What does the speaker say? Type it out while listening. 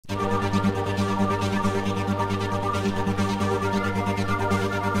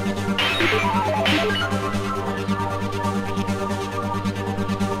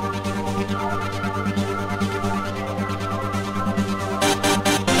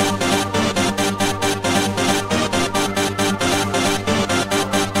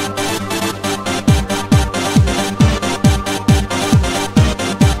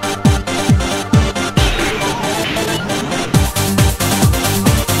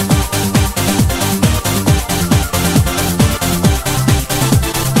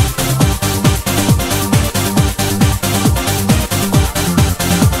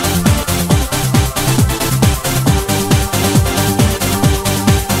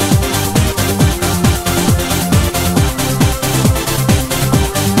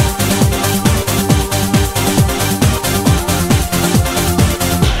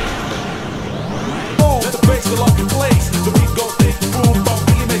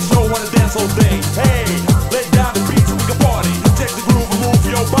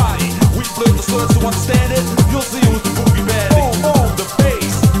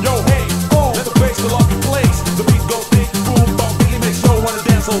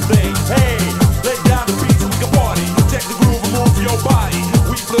dance all day. Hey, lay down the beat so we can party. Check the groove and move your body.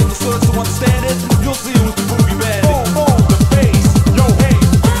 We flip the search to understand it. You'll see who's the boogie bandit. Boom, boom, the bass. Yo, hey.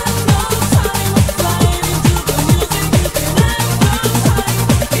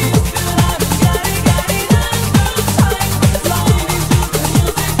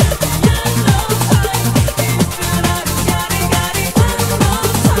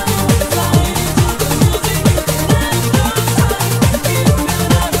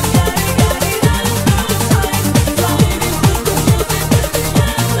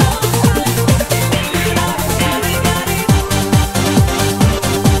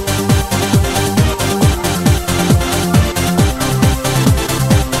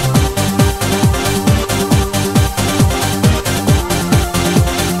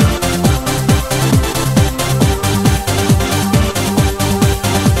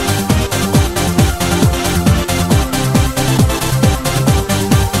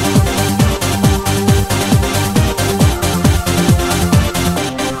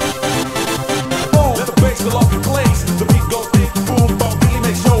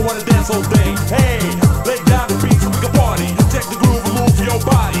 All day. Hey, lay down the beat so we can party. Check the groove and move your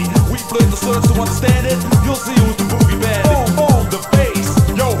body. We flip the search to understand it. You'll see who's the boogie bandit. Boom, boom, the bass.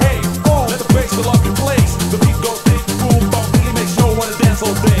 Yo, hey, boom. Let the bass fill up your place. The beat goes thick, boom, bump, really makes you wanna dance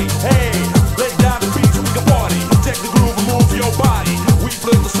all day. Hey, lay down the beat so we can party. Check the groove and move your body. We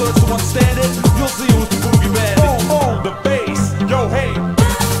flip the search to understand it. You'll see